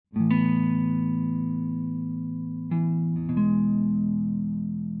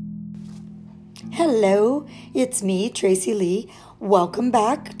Hello, it's me, Tracy Lee. Welcome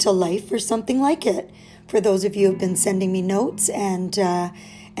back to Life or Something Like It. For those of you who have been sending me notes and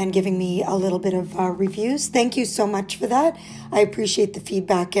giving me a little bit of reviews, thank you so much for that. I appreciate the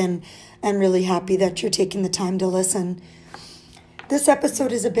feedback and I'm really happy that you're taking the time to listen. This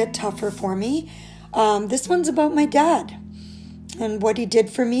episode is a bit tougher for me. This one's about my dad and what he did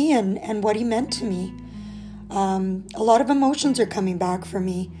for me and what he meant to me. A lot of emotions are coming back for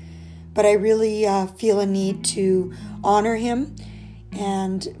me. But I really feel a need to honor him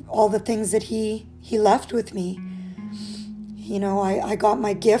and all the things that he left with me. You know, I got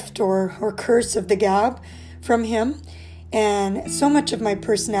my gift or curse of the gab from him. And so much of my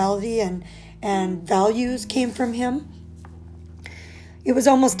personality and values came from him. It was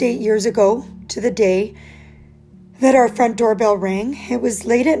almost 8 years ago to the day that our front doorbell rang. It was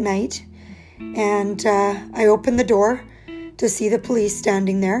late at night. And I opened the door to see the police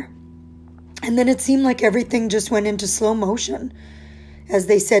standing there. And then it seemed like everything just went into slow motion as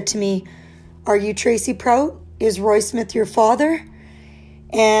they said to me, "Are you Tracy Prout? Is Roy Smith your father?"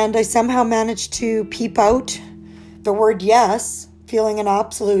 And I somehow managed to peep out the word yes, feeling an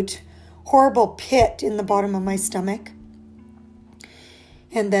absolute horrible pit in the bottom of my stomach.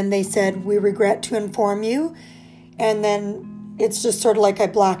 And then they said, "We regret to inform you." And then it's just sort of like I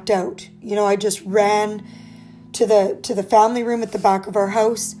blacked out. You know, I just ran to the family room at the back of our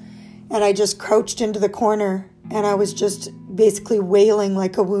house. And I just crouched into the corner and I was just basically wailing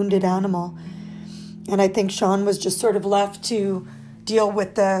like a wounded animal. And I think Sean was just sort of left to deal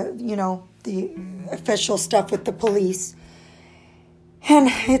with the official stuff with the police. And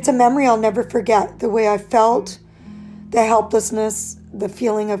it's a memory I'll never forget, the way I felt, the helplessness, the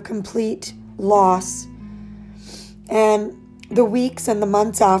feeling of complete loss. And the weeks and the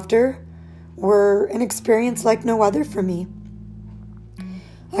months after were an experience like no other for me.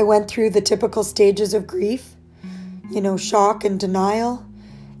 I went through the typical stages of grief, shock and denial,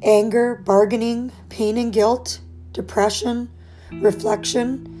 anger, bargaining, pain and guilt, depression,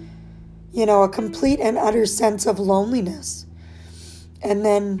 reflection, a complete and utter sense of loneliness. And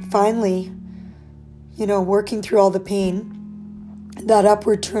then finally, working through all the pain, that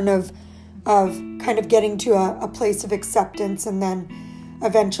upward turn of kind of getting to a place of acceptance and then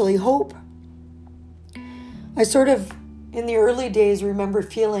eventually hope. I sort of, in the early days, remember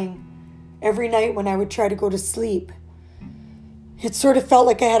feeling every night when I would try to go to sleep, it sort of felt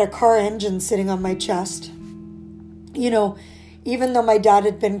like I had a car engine sitting on my chest. Even though my dad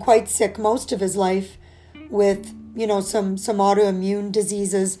had been quite sick most of his life with, some autoimmune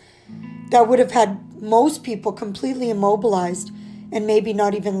diseases that would have had most people completely immobilized and maybe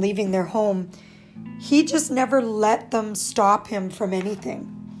not even leaving their home, he just never let them stop him from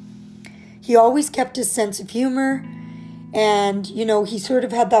anything. He always kept his sense of humor. And, he sort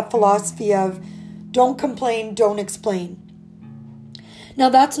of had that philosophy of don't complain, don't explain. Now,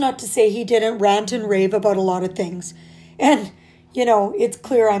 that's not to say he didn't rant and rave about a lot of things. And, it's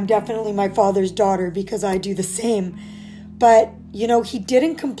clear I'm definitely my father's daughter because I do the same. But, he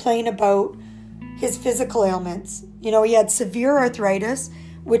didn't complain about his physical ailments. He had severe arthritis,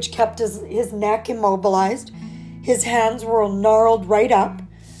 which kept his neck immobilized. His hands were gnarled right up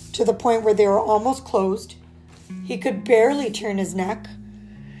to the point where they were almost closed. He could barely turn his neck.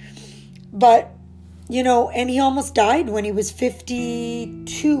 But, and he almost died when he was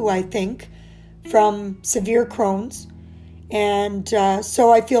 52, I think, from severe Crohn's. And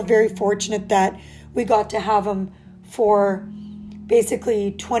so I feel very fortunate that we got to have him for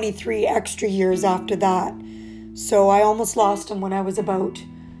basically 23 extra years after that. So I almost lost him when I was about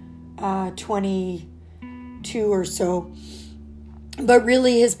 22 or so. But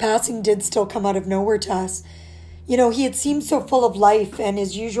really, his passing did still come out of nowhere to us. He had seemed so full of life and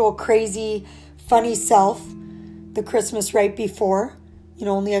his usual crazy, funny self the Christmas right before,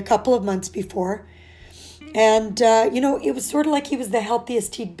 only a couple of months before. And, it was sort of like he was the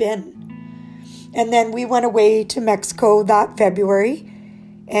healthiest he'd been. And then we went away to Mexico that February.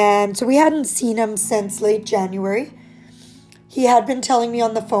 And so we hadn't seen him since late January. He had been telling me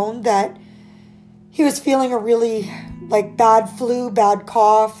on the phone that he was feeling a really bad flu, bad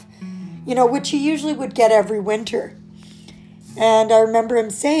cough, which he usually would get every winter. And I remember him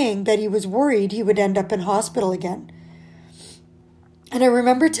saying that he was worried he would end up in hospital again. And I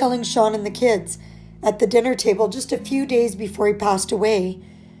remember telling Sean and the kids at the dinner table just a few days before he passed away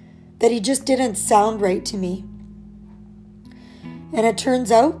that he just didn't sound right to me. And it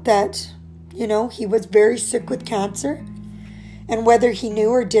turns out that, he was very sick with cancer. And whether he knew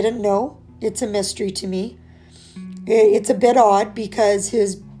or didn't know, it's a mystery to me. It's a bit odd because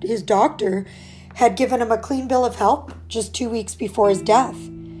his doctor had given him a clean bill of health just 2 weeks before his death.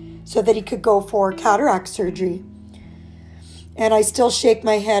 so that he could go for cataract surgery. And I still shake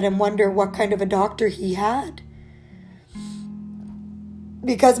my head and wonder what kind of a doctor he had.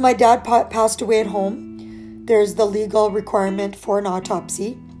 Because my dad passed away at home, there's the legal requirement for an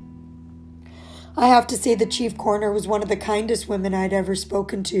autopsy. I have to say the chief coroner was one of the kindest women I'd ever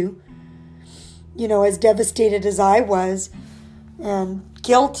spoken to. You know, as devastated as I was, and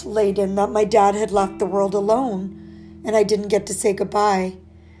guilt-laden that my dad had left the world alone and I didn't get to say goodbye.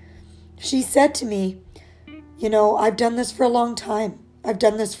 She said to me, you know, I've done this for a long time. I've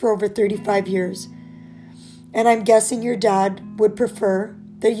done this for over 35 years. And I'm guessing your dad would prefer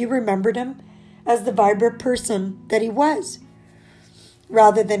that you remembered him as the vibrant person that he was,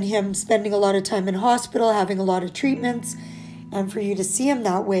 rather than him spending a lot of time in hospital, having a lot of treatments, and for you to see him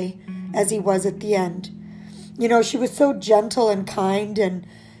that way as he was at the end. You know, she was so gentle and kind, and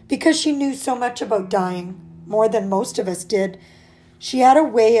because she knew so much about dying, more than most of us did, she had a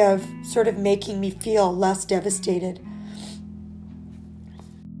way of sort of making me feel less devastated.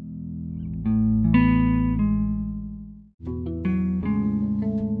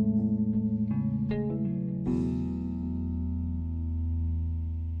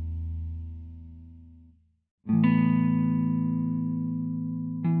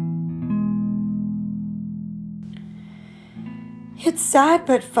 It's sad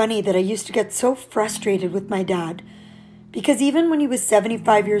but funny that I used to get so frustrated with my dad, because even when he was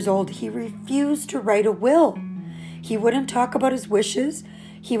 75 years old, he refused to write a will. He wouldn't talk about his wishes.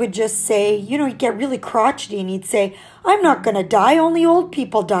 He would just say, you know, he'd get really crotchety and he'd say, I'm not going to die, only old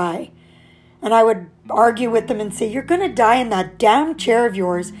people die. And I would argue with him and say, you're going to die in that damn chair of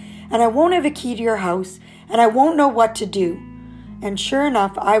yours, and I won't have a key to your house, and I won't know what to do. And sure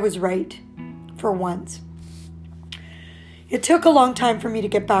enough, I was right, for once. It took a long time for me to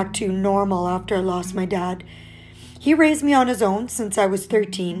get back to normal after I lost my dad. He raised me on his own since I was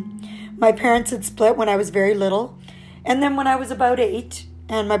 13. My parents had split when I was very little, and then when I was about 8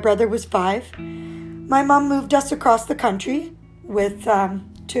 and my brother was 5, my mom moved us across the country with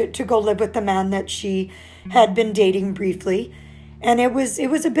to go live with the man that she had been dating briefly, and it was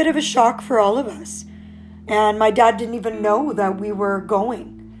a bit of a shock for all of us. And my dad didn't even know that we were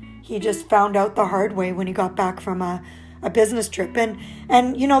going. He just found out the hard way when he got back from a business trip.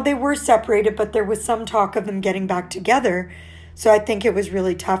 And you know, they were separated, but there was some talk of them getting back together. So I think it was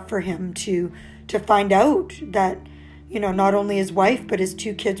really tough for him to find out that, you know, not only his wife, but his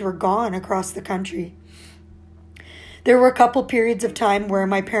 2 kids were gone across the country. There were a couple periods of time where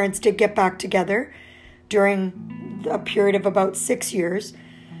my parents did get back together during a period of about 6 years.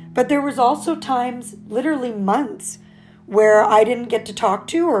 But there was also times, literally months, where I didn't get to talk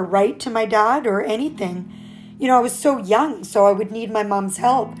to or write to my dad or anything. You know, I was so young, so I would need my mom's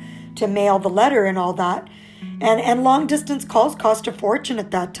help to mail the letter and all that. And long distance calls cost a fortune at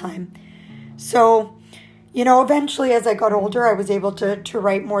that time. So, you know, eventually as I got older, I was able to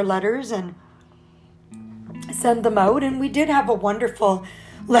write more letters and send them out. And we did have a wonderful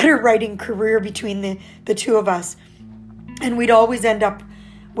letter writing career between the two of us. And we'd always end up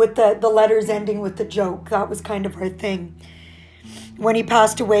with the letters ending with the joke. That was kind of our thing. When he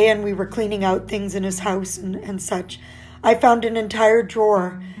passed away and we were cleaning out things in his house and such, I found an entire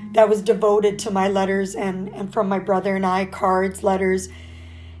drawer that was devoted to my letters and from my brother and I, cards, letters.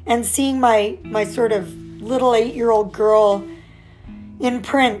 And seeing my sort of little 8-year-old girl in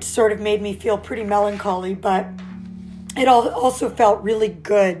print sort of made me feel pretty melancholy, but it also felt really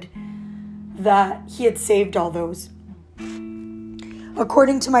good that he had saved all those.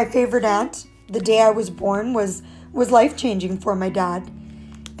 According to my favorite aunt, the day I was born was life-changing for my dad.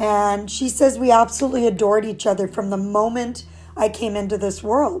 And she says we absolutely adored each other from the moment I came into this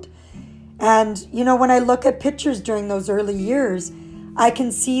world. And, you know, when I look at pictures during those early years, I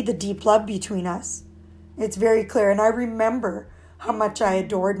can see the deep love between us. It's very clear. And I remember how much I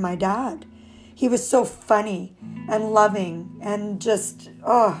adored my dad. He was so funny and loving and just,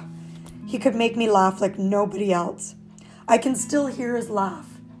 he could make me laugh like nobody else. I can still hear his laugh.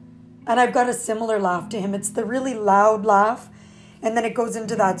 And I've got a similar laugh to him. It's the really loud laugh. And then it goes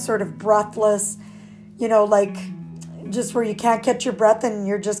into that sort of breathless, you know, like just where you can't catch your breath and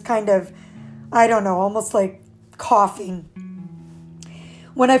you're just kind of, I don't know, almost like coughing.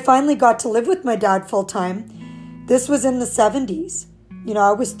 When I finally got to live with my dad full time, this was in the 70s. You know,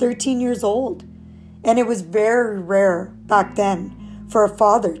 I was 13 years old. And it was very rare back then for a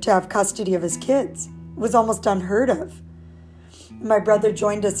father to have custody of his kids. It was almost unheard of. My brother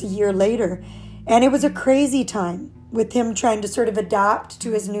joined us a year later, and it was a crazy time with him trying to sort of adapt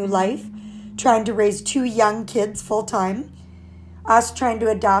to his new life, trying to raise 2 young kids full time, us trying to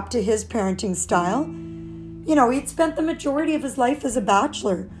adapt to his parenting style. You know, he'd spent the majority of his life as a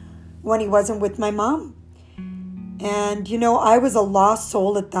bachelor, when he wasn't with my mom. And, I was a lost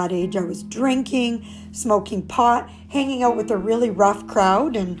soul at that age. I was drinking, smoking pot, hanging out with a really rough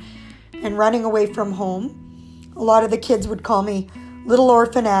crowd and running away from home. A lot of the kids would call me Little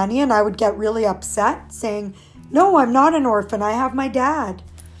Orphan Annie, and I would get really upset saying, no, I'm not an orphan. I have my dad.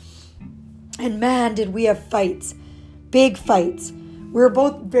 And man, did we have fights, big fights. We were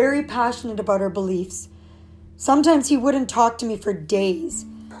both very passionate about our beliefs. Sometimes he wouldn't talk to me for days,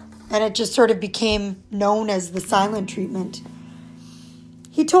 and it just sort of became known as the silent treatment.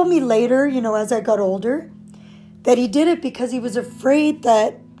 He told me later, as I got older, that he did it because he was afraid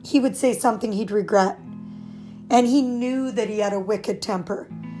that he would say something he'd regret. And he knew that he had a wicked temper,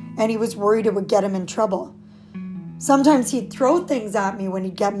 and he was worried it would get him in trouble. Sometimes he'd throw things at me when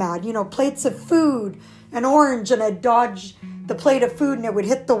he'd get mad, plates of food, an orange, and I'd dodge the plate of food and it would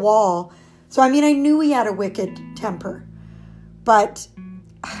hit the wall. So, I knew he had a wicked temper. But,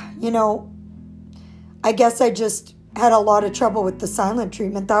 I guess I just had a lot of trouble with the silent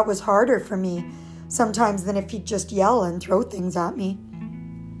treatment. That was harder for me sometimes than if he'd just yell and throw things at me.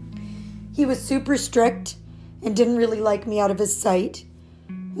 He was super strict and didn't really like me out of his sight.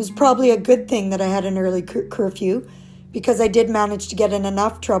 It was probably a good thing that I had an early curfew because I did manage to get in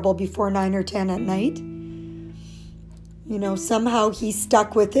enough trouble before 9 or 10 at night. Somehow he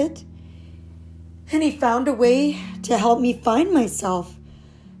stuck with it, and he found a way to help me find myself.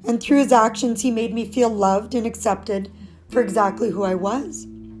 And through his actions, he made me feel loved and accepted for exactly who I was.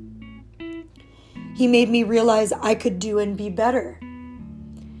 He made me realize I could do and be better.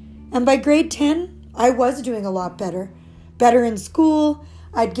 And by grade 10, I was doing a lot better. Better in school.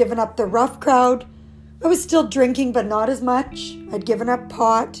 I'd given up the rough crowd. I was still drinking, but not as much. I'd given up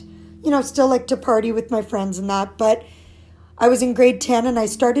pot. Still like to party with my friends and that. But I was in grade 10 and I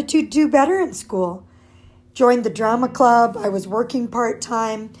started to do better in school. Joined the drama club. I was working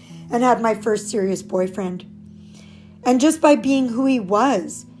part-time and had my first serious boyfriend. And just by being who he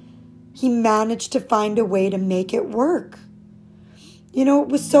was, he managed to find a way to make it work. It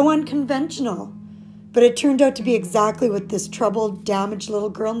was so unconventional. But it turned out to be exactly what this troubled, damaged little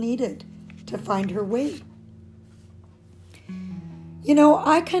girl needed to find her way.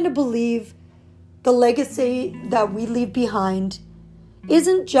 I kind of believe the legacy that we leave behind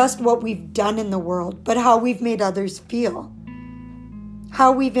isn't just what we've done in the world, but how we've made others feel,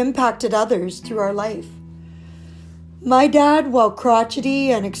 how we've impacted others through our life. My dad, while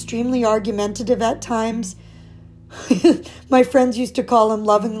crotchety and extremely argumentative at times, my friends used to call him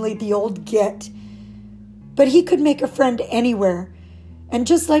lovingly the old git. But he could make a friend anywhere. And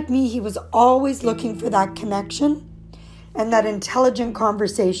just like me, he was always looking for that connection and that intelligent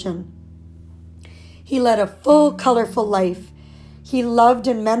conversation. He led a full, colorful life. He loved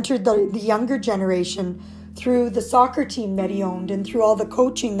and mentored the younger generation through the soccer team that he owned and through all the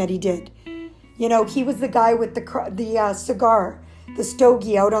coaching that he did. He was the guy with the cigar, the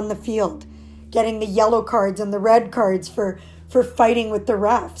stogie out on the field, getting the yellow cards and the red cards for fighting with the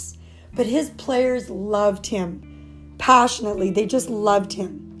refs. But his players loved him passionately. They just loved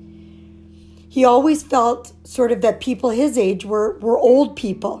him. He always felt sort of that people his age were old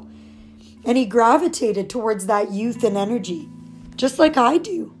people. And he gravitated towards that youth and energy, just like I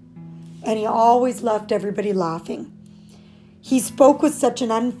do. And he always left everybody laughing. He spoke with such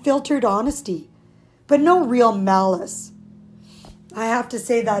an unfiltered honesty, but no real malice. I have to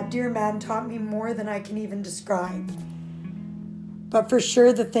say that dear man taught me more than I can even describe. But for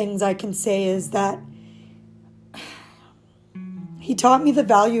sure, the things I can say is that he taught me the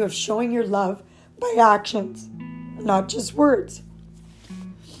value of showing your love by actions, not just words.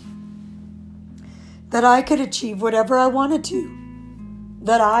 That I could achieve whatever I wanted to.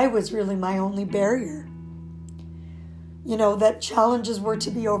 That I was really my only barrier. That challenges were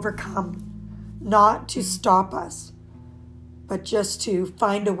to be overcome, not to stop us, but just to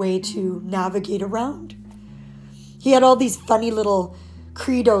find a way to navigate around. He had all these funny little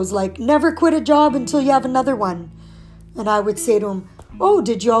credos like, never quit a job until you have another one. And I would say to him, oh,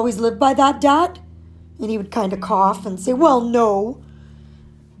 did you always live by that, Dad? And he would kind of cough and say, well, no.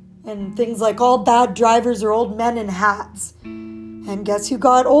 And things like all bad drivers are old men in hats. And guess who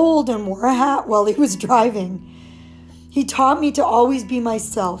got old and wore a hat while he was driving? He taught me to always be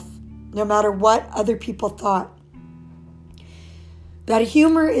myself, no matter what other people thought. That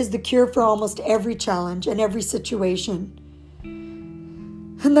humor is the cure for almost every challenge and every situation.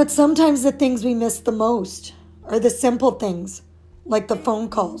 And that sometimes the things we miss the most are the simple things, like the phone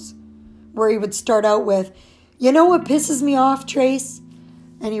calls, where he would start out with, you know what pisses me off, Trace?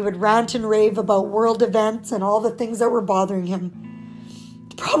 And he would rant and rave about world events and all the things that were bothering him.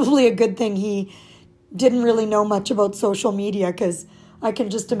 Probably a good thing he didn't really know much about social media, because I can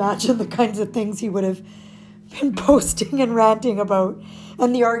just imagine the kinds of things he would have been posting and ranting about,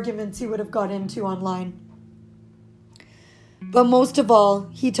 and the arguments he would have got into online. But most of all,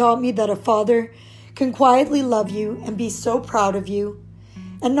 he taught me that a father can quietly love you and be so proud of you,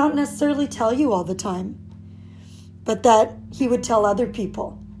 and not necessarily tell you all the time, but that he would tell other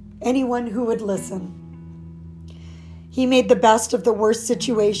people, anyone who would listen. He made the best of the worst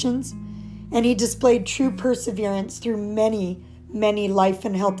situations, and he displayed true perseverance through many, many life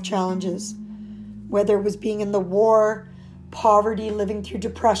and health challenges, whether it was being in the war, poverty, living through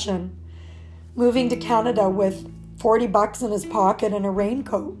depression, moving to Canada with $40 in his pocket and a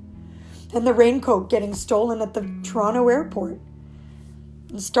raincoat, and the raincoat getting stolen at the Toronto airport,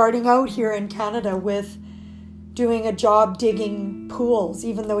 and starting out here in Canada with doing a job digging pools,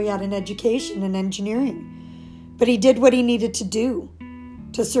 even though he had an education in engineering. But he did what he needed to do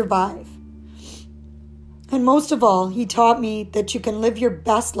to survive. And most of all, he taught me that you can live your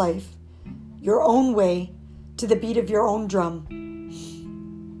best life your own way to the beat of your own drum.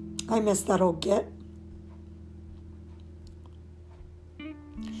 I miss that old git.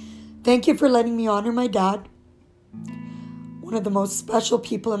 Thank you for letting me honor my dad, one of the most special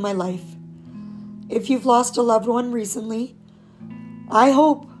people in my life. If you've lost a loved one recently, I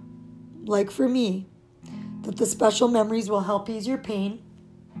hope, like for me, that the special memories will help ease your pain.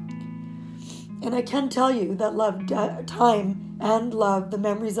 And I can tell you that love, time and love, the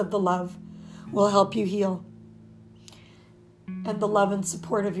memories of the love, will help you heal. And the love and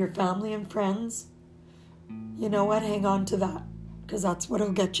support of your family and friends, you know what? Hang on to that, because that's what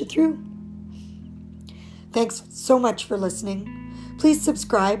will get you through. Thanks so much for listening. Please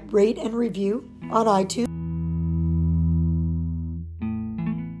subscribe, rate, and review on iTunes.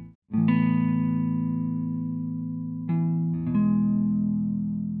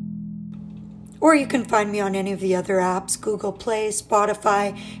 Or you can find me on any of the other apps, Google Play,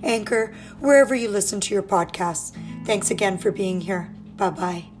 Spotify, Anchor, wherever you listen to your podcasts. Thanks again for being here.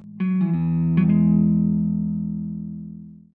 Bye-bye.